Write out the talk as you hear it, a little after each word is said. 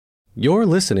You're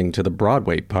listening to the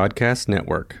Broadway Podcast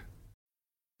Network.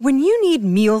 When you need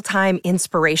mealtime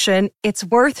inspiration, it's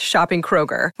worth shopping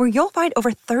Kroger, where you'll find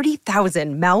over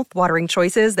 30,000 mouth-watering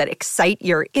choices that excite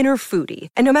your inner foodie.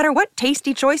 And no matter what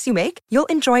tasty choice you make, you'll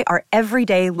enjoy our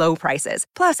everyday low prices,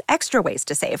 plus extra ways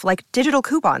to save, like digital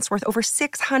coupons worth over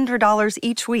 $600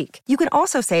 each week. You can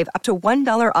also save up to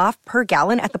 $1 off per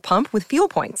gallon at the pump with fuel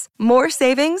points. More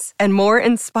savings and more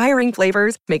inspiring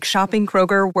flavors make shopping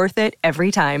Kroger worth it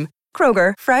every time.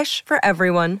 Kroger, fresh for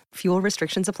everyone. Fuel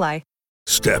restrictions apply.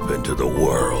 Step into the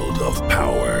world of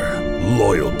power,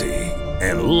 loyalty,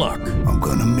 and luck. I'm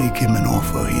gonna make him an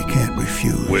offer he can't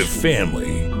refuse. With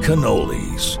family,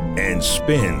 cannolis, and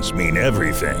spins mean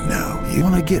everything. Now, you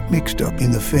wanna get mixed up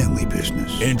in the family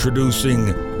business. Introducing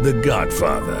The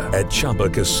Godfather at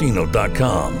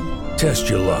ChumbaCasino.com. Test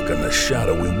your luck in the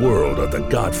shadowy world of The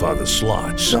Godfather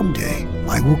slot. Someday,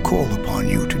 I will call upon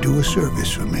you to do a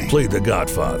service for me. Play The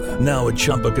Godfather, now at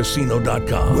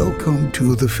ChumbaCasino.com. Welcome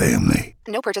to the family.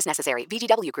 No purchase necessary.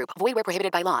 VGW Group. Void where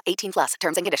prohibited by law. 18 plus.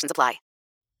 Terms and conditions apply.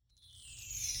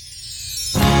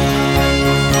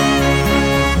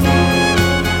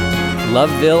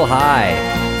 Loveville High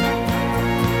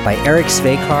by Eric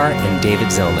Svekar and David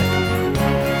Zelnick.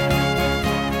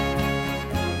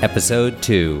 Episode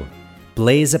 2.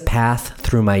 Blaze a Path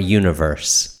Through My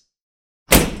Universe.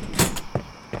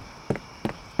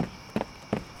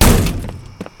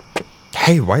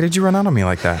 Hey, why did you run out on me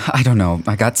like that? I don't know.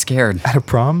 I got scared. At a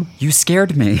prom? You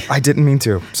scared me. I didn't mean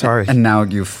to. Sorry. And now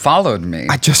you followed me.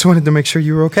 I just wanted to make sure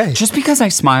you were okay. Just because I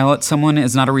smile at someone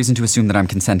is not a reason to assume that I'm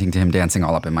consenting to him dancing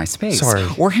all up in my space. Sorry.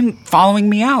 Or him following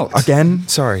me out. Again?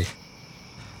 Sorry.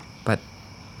 But,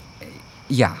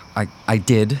 yeah, I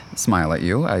did smile at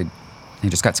you. I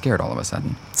just got scared all of a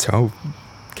sudden. So,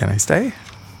 can I stay?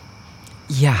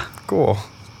 Yeah. Cool.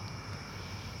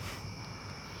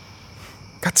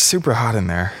 Got super hot in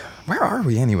there. Where are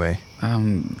we anyway?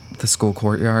 The school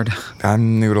courtyard.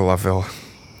 I'm new to Loveville.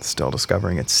 Still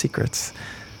discovering its secrets.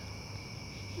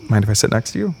 Mind if I sit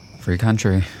next to you? Free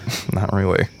country. Not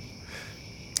really.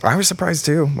 I was surprised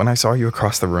too when I saw you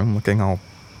across the room looking all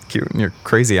cute in your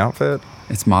crazy outfit.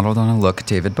 It's modeled on a look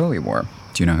David Bowie wore.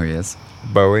 Do you know who he is?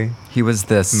 Bowie? He was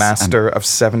this... Master of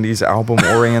 70s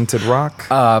album-oriented rock?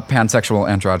 Pansexual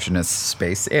androgynous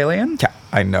space alien? Yeah,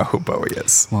 I know who Bowie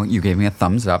is. Well, you gave me a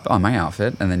thumbs up on my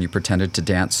outfit, and then you pretended to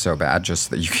dance so bad just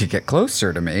so that you could get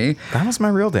closer to me. That was my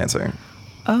real dancing.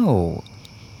 Oh,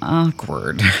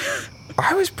 awkward.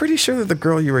 I was pretty sure that the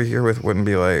girl you were here with wouldn't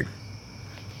be,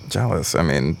 jealous. I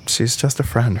mean, she's just a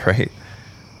friend, right?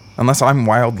 Unless I'm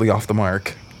wildly off the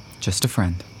mark. Just a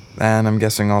friend. And I'm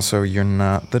guessing also you're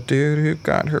not the dude who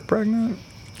got her pregnant?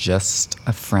 Just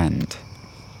a friend.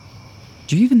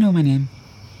 Do you even know my name?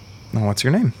 Well, what's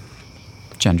your name?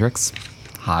 Gendrix.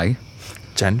 Hi.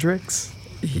 Gendrix?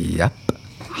 Yep.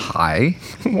 Hi.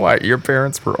 What, your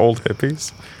parents were old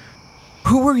hippies?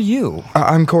 Who are you?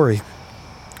 I'm Corey.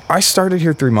 I started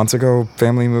here 3 months ago.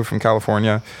 Family moved from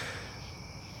California.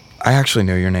 I actually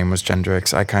knew your name was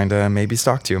Gendrix. I kinda maybe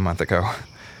stalked you a month ago.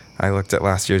 I looked at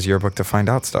last year's yearbook to find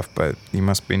out stuff, but you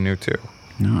must be new too.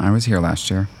 No, I was here last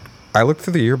year. I looked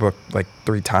through the yearbook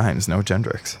 3 times, no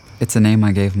Gendrix. It's a name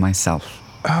I gave myself.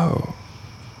 Oh.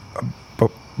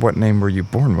 But what name were you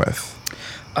born with?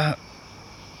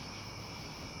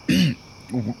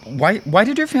 Why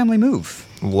did your family move?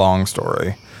 Long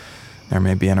story. There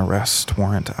may be an arrest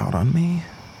warrant out on me.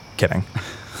 Kidding.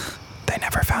 They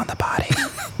never found the body.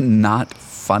 Not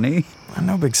funny?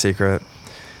 No big secret.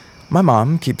 My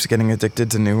mom keeps getting addicted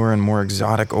to newer and more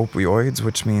exotic opioids,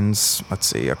 which means,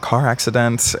 a car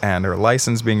accident and her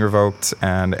license being revoked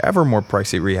and ever more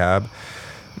pricey rehab.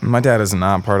 My dad is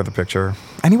not part of the picture.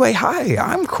 Anyway, hi,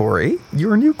 I'm Corey,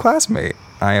 your new classmate.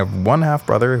 I have one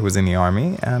half-brother who was in the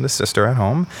Army and a sister at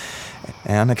home.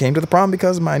 And I came to the prom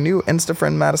because my new Insta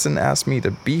friend Madison asked me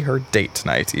to be her date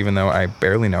tonight, even though I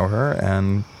barely know her.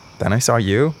 And then I saw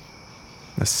you,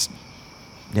 this,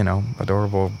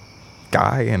 adorable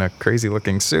guy in a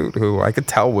crazy-looking suit who I could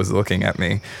tell was looking at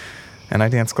me. And I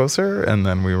danced closer, and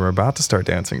then we were about to start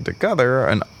dancing together,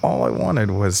 and all I wanted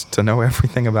was to know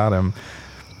everything about him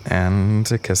and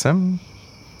to kiss him.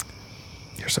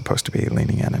 You're supposed to be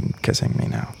leaning in and kissing me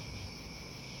now.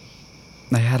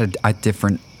 I had a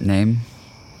different name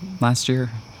last year,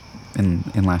 in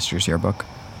last year's yearbook.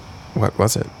 What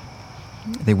was it?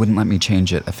 They wouldn't let me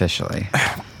change it officially.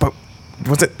 But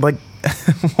was it,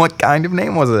 what kind of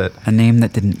name was it? A name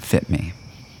that didn't fit me.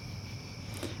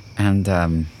 And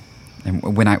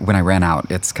when I ran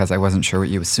out, it's because I wasn't sure what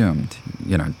you assumed,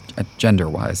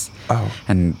 gender-wise. Oh.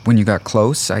 And when you got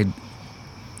close, I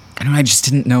just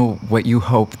didn't know what you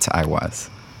hoped I was.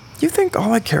 You think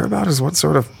all I care about is what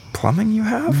sort of plumbing you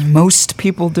have? Most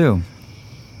people do.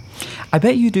 I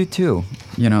bet you do too.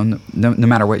 You know, no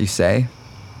matter what you say.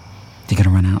 You gonna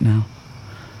run out now?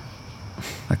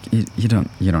 Like, you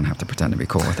don't have to pretend to be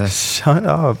cool with this. Shut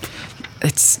up.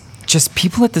 It's just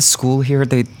people at the school here,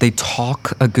 they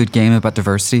talk a good game about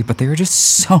diversity, but they're just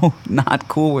so not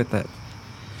cool with it.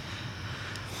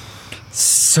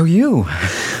 So you,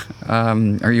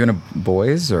 are you into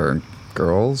boys or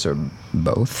girls or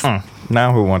both?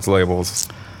 Now who wants labels?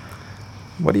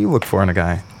 What do you look for in a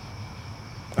guy?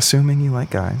 Assuming you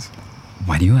like guys.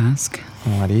 Why do you ask?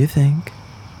 What do you think?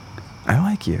 I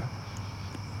like you.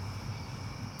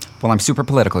 Well, I'm super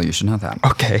political. You should know that.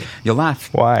 Okay. You'll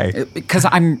laugh. Why? Because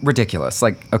I'm ridiculous.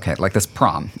 Like this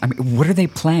prom. I mean, what are they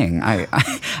playing? I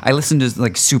listen to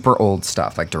like super old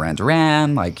stuff, like Duran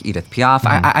Duran, like Edith Piaf.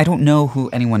 I don't know who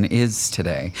anyone is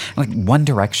today. Like One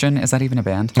Direction, is that even a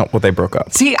band? Oh, well, they broke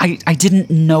up. See, I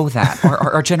didn't know that.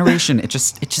 Our generation, it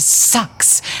just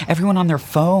sucks. Everyone on their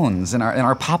phones, and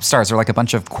our pop stars are like a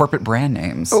bunch of corporate brand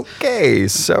names. Okay,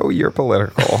 so you're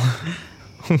political.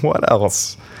 What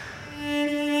else?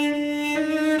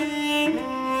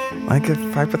 Like if,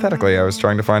 hypothetically, I was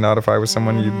trying to find out if I was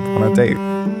someone you'd want to date.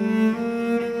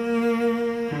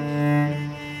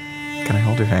 Can I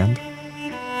hold your hand?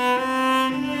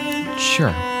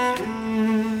 Sure.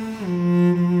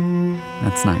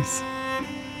 That's nice.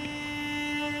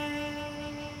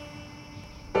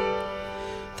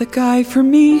 The guy for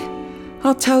me,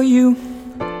 I'll tell you,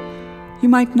 you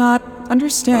might not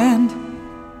understand.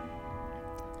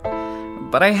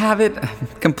 But I have it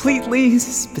completely,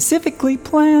 specifically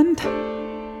planned.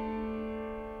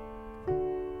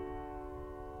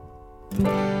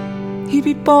 He'd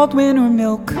be Baldwin or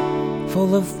Milk,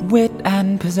 full of wit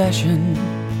and possession.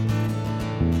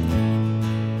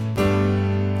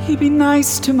 He'd be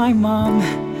nice to my mom,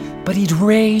 but he'd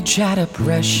rage at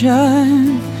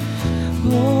oppression.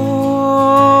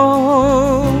 Oh,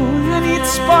 and he'd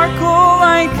sparkle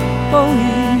like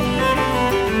Bowie.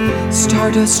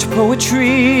 Stardust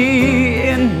poetry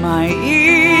in my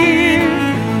ear,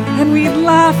 and we'd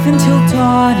laugh until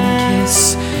dawn and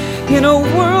kiss in a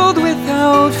world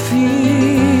without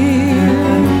fear.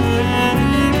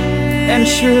 And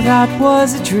sure, that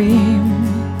was a dream,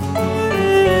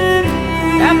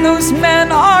 and those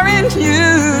men aren't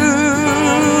you.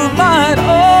 But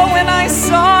oh, when I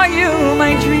saw you,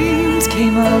 my dreams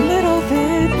came a little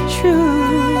bit true.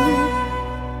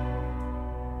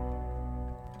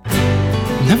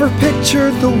 Never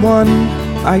pictured the one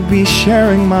I'd be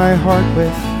sharing my heart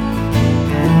with.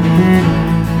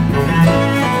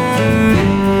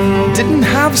 Didn't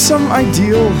have some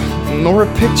ideal, nor a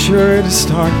picture to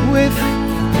start with.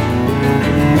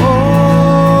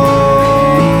 Oh,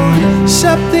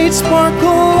 except they'd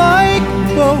sparkle like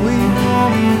Bowie,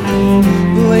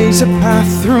 blaze a path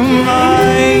through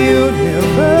my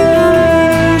universe.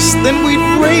 Then we'd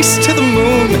race to the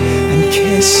moon and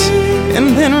kiss,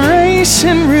 and then race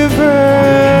in reverse.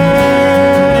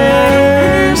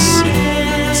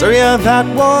 So yeah, that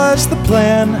was the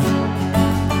plan.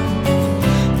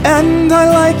 And I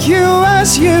like you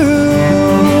as you.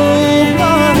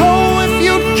 But oh, if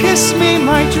you'd kiss me,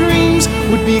 my dreams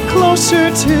would be closer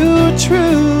to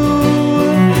true.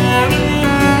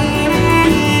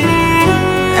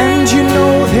 And you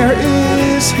know there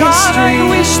is history. God, I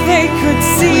wish they could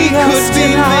see us could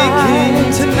be tonight.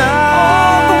 Making tonight.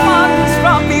 All the ones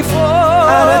from before.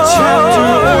 Add a chapter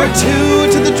or two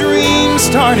to the dream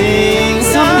starting.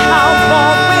 Somehow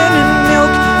Baldwin and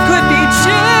Milk could be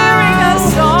cheering us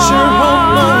on. Sure hope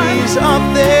Bowie's up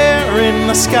there in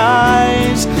the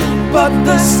skies, but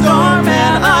the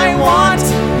starman I want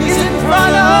is in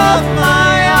front of my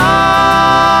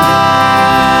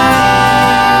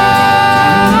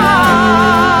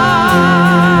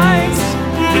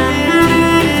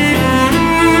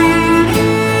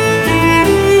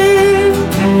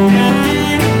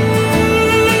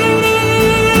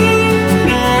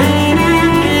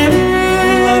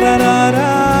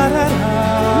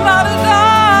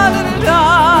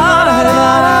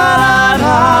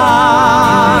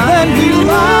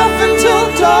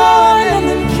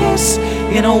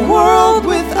in a world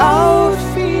without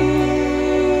fear.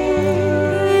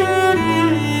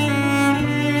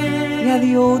 Yeah,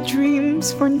 the old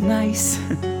dreams were nice,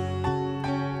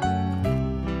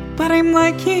 but I'm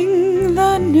liking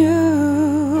the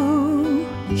new.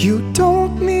 You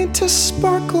don't need to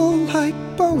sparkle like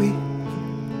Bowie.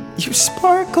 You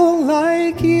sparkle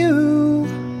like you.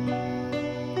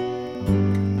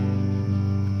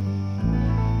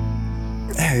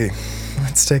 Hey,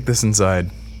 let's take this inside.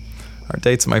 Our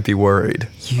dates might be worried.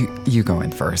 You go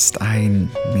in first. I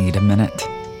need a minute.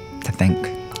 to think.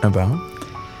 About?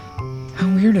 How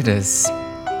weird it is.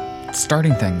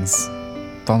 Starting things.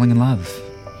 Falling in love.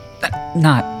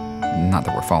 Not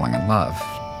that we're falling in love.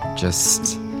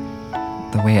 Just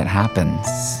the way it happens.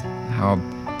 How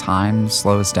time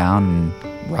slows down and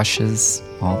rushes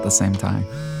all at the same time.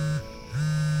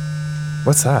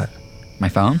 What's that? My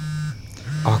phone?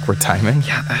 Awkward timing?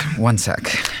 Yeah, one sec.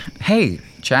 Hey,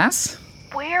 Chas?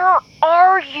 Where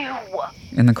are you?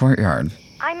 In the courtyard.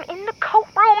 I'm in the coat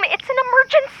room. It's an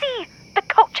emergency. The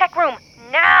coat check room.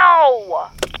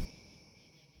 Now!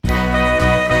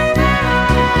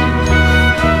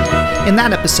 In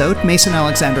that episode, Mason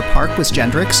Alexander Park was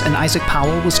Gendrix and Isaac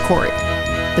Powell was Corey.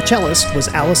 The cellist was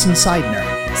Allison Seidner.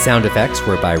 Sound effects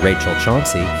were by Rachel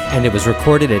Chauncey, and it was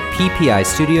recorded at PPI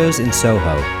Studios in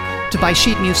Soho. To buy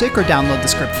sheet music or download the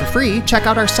script for free, check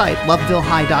out our site,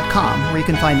 lovevillehigh.com, where you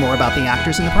can find more about the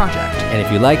actors in the project. And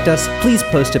if you liked us, please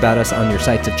post about us on your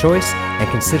sites of choice and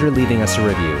consider leaving us a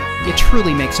review. It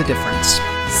truly makes a difference.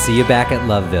 See you back at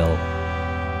Loveville.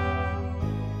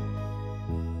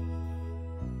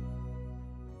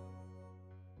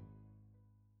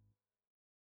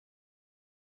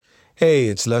 Hey,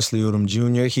 it's Leslie Odom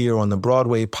Jr. here on the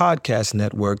Broadway Podcast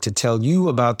Network to tell you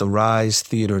about the Rise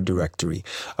Theater Directory,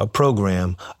 a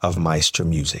program of Maestro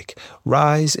Music.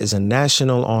 Rise is a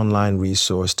national online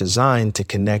resource designed to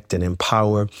connect and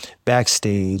empower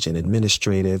backstage and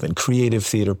administrative and creative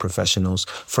theater professionals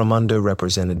from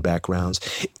underrepresented backgrounds.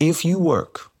 If you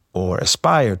work or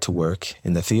aspire to work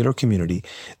in the theater community,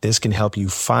 this can help you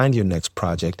find your next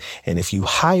project. And if you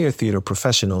hire theater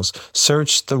professionals,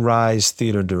 search the Rise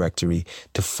Theater Directory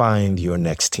to find your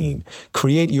next team.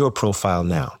 Create your profile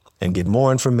now and get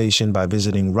more information by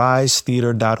visiting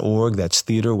risetheater.org. That's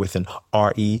theater with an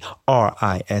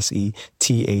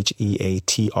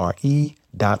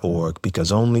RERISETHEATRE.org,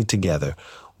 because only together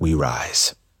we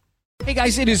rise. Hey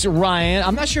guys, it is Ryan.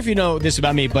 I'm not sure if you know this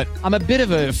about me, but I'm a bit of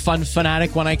a fun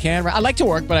fanatic when I can. I like to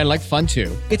work, but I like fun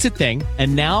too. It's a thing.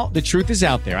 And now the truth is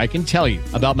out there. I can tell you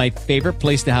about my favorite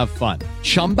place to have fun.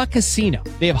 Chumba Casino.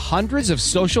 They have hundreds of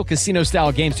social casino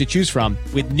style games to choose from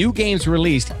with new games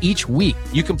released each week.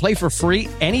 You can play for free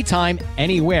anytime,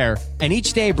 anywhere. And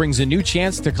each day brings a new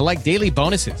chance to collect daily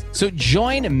bonuses. So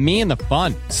join me in the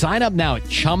fun. Sign up now at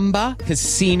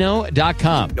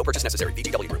ChumbaCasino.com. No purchase necessary.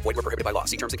 VGW Group. Void where prohibited by law.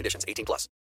 See terms and conditions. 18+.